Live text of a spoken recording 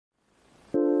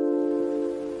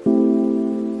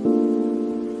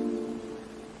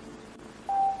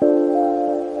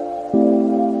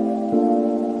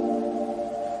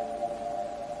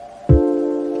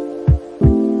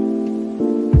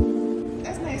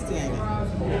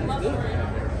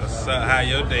What's up? How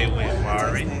your day went,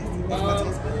 Marri?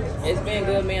 It's been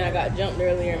good, man. I got jumped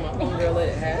earlier and my homegirl let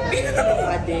it happen.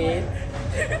 I did.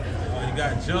 Oh, you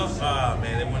got jumped? Oh,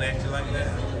 man, they went at you like that?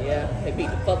 Yeah, they beat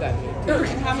the fuck out of me.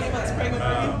 How many months pregnant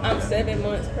are you? I'm 7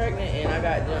 months pregnant and I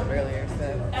got jumped earlier, so.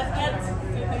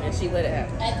 And she let it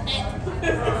happen.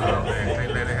 Oh, man, they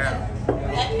let it happen.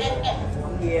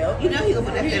 Yeah. You know he gonna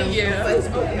put that shit on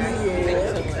Facebook.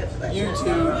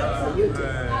 YouTube.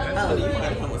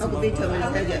 Uncle B told me to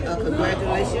say that,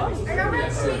 congratulations.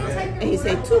 And he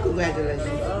said 2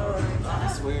 congratulations. I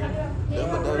swear.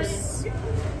 Double dose. You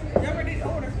already did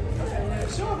order.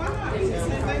 Sure, why not?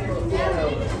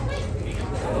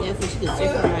 Yeah, because you can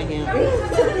check her right now.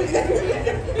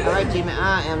 All right, Jimmy, I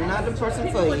am not the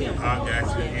person for you. I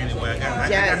got you. Anyway, I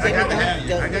got to have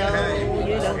you. I got to have you.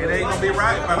 It ain't going to be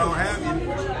right if I don't have you.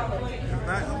 It's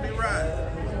not going to be right.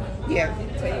 Yeah.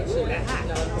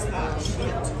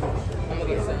 I'm gonna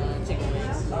get some chicken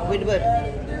wings. With the butter.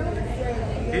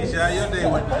 Keisha, how your day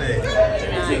went today?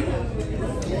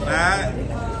 Alright.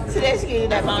 So that's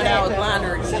good. I found out I was blind or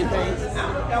shit things.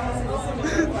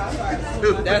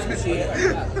 That's what she is.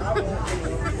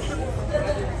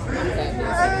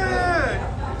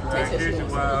 Keisha,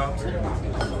 wow.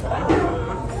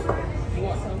 You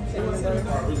want some cinnamon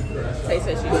butter? Tay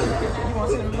said she did. You want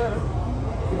cinnamon butter?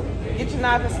 Get your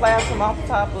knife and slap some off the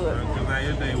top of it. How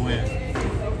your day went?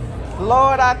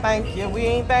 Lord, I thank you. We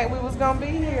ain't think we was gonna be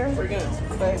here.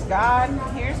 But God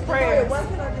hears prayers.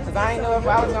 Cause I ain't know if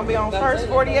I was gonna be on first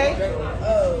 48.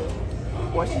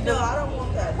 What she do? I don't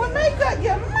want that. Well, make up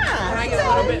your mind. Can I get a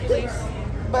little bit, please?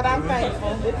 But I'm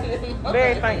thankful.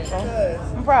 Very thankful.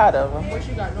 I'm proud of her. What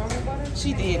you got, normal butter?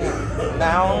 She did it.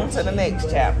 Now on to the next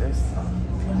chapters.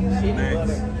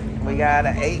 We got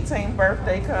an 18th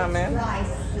birthday coming,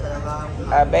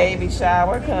 a baby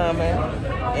shower coming,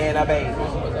 and a baby.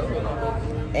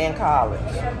 And college.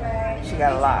 She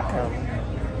got a lot coming.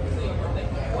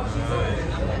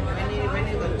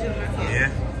 Yeah.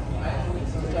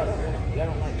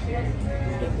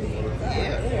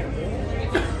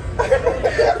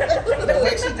 The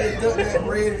way she just took that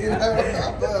bread in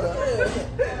her butter.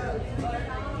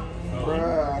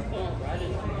 Bruh.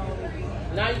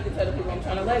 Now you can tell the people I'm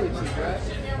trying to lay with you, bro.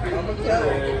 I'm gonna tell her.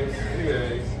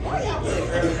 Why y'all say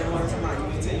early in the morning somebody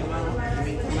you tell your mama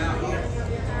come out here?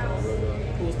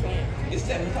 Who was playing? It's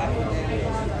 7 o'clock in the day.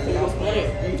 Who was playing?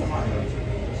 You talking about her?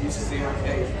 She used to see her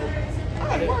face. I'm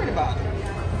not worried about it.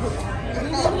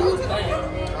 Who was playing?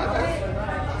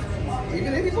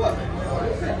 Even if you put.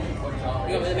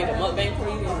 You want me to make a mukbang for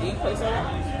you and you play something?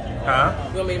 Huh?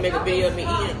 You want me to make a video of me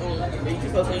eating that you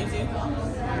can post on YouTube?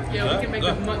 Yeah, we can make a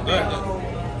mukbang.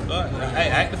 Hey,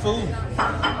 act the fool.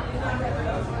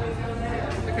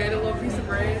 Okay, a little piece of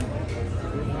bread.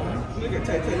 Look at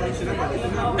Tay like shit. I'm about to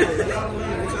eat my bread. Y'all don't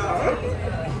eat with y'all.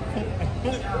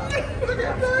 Look at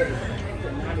that.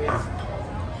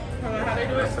 How they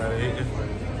do it?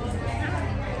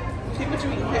 See what you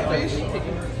eating, catfish?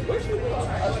 What you eating? Oh,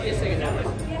 she is singing that one.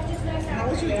 How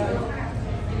what you eating?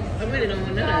 I really don't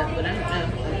want none, but I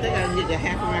think I can get the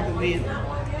half a rack of beer. I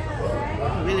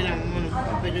really don't want to. I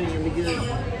bet it's gonna be good.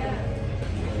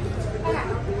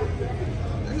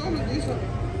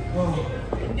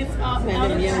 It's all Man,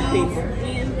 them young people.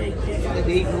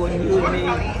 They eat more than you and me.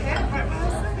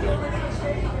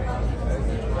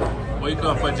 Where you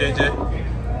come from, JJ?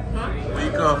 Where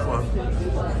you come from?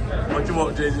 What you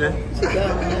want, JJ?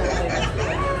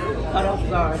 Cut off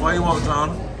guard. What you want, Tom?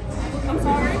 I'm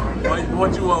sorry?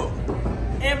 What you want?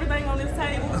 Everything on this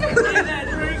table. And that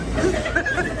drink.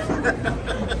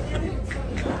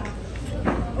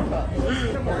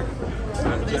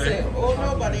 They say, oh,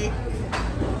 nobody.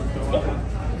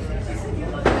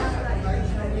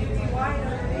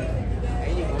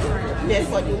 That's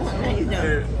what you want, now you know.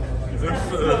 I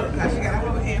should got a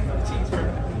whole handful of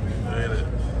cheeseburger.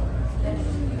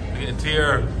 Look at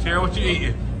Tara, what you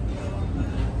eating?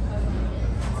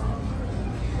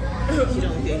 She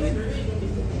don't get it.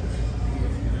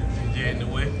 You in the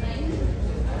way?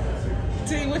 T,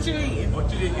 what you eating? What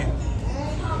you eating?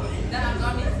 Then I'm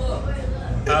gonna be full.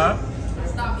 Huh?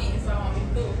 Stop eating so I'm gonna be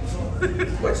full.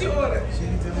 What you order?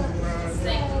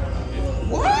 Steak.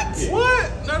 What? What?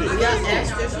 None of Yeah,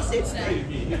 asked her, she said steak.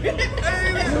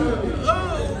 Oh,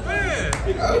 man.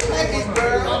 Okay,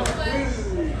 girl.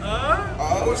 Huh?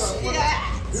 Oh, shit.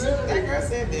 That girl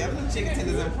said, damn, them chicken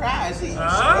tenders and fries. She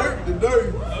Huh? slurped the dirt.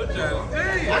 I'm trying to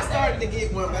tell you. I started to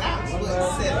get one, but I was supposed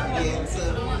to 7 again, so.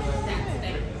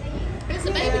 It's a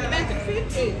baby in the back of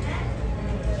 50.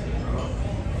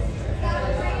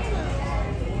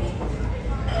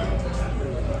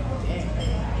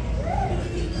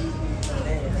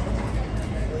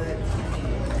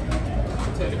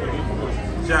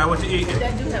 Josh, what you eating?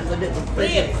 That do have a little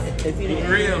ribs. If you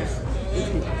didn't Ribs.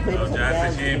 Oh, Josh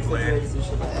said she ain't playing. That's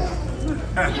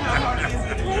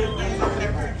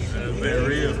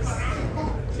ribs.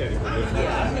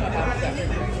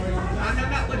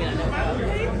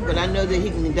 But I know that he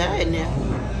can diet now.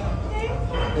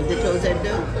 If they close that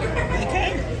door, he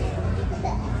can't.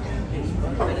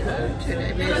 Turn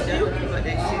that man down about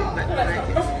that shit, about the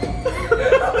rackets.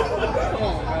 Come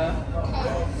on, bro.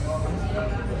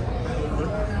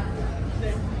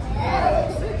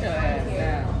 Sit your ass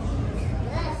down.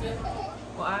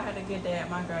 Well, I had a good day at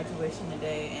my graduation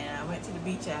today, and I went to the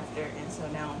beach after, and so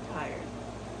now I'm tired.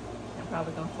 I'm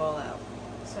probably gonna fall out.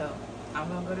 So I'm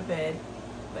gonna go to bed.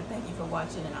 But thank you for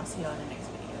watching, and I'll see y'all in the next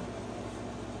video.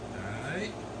 All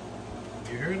right.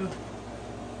 You heard her?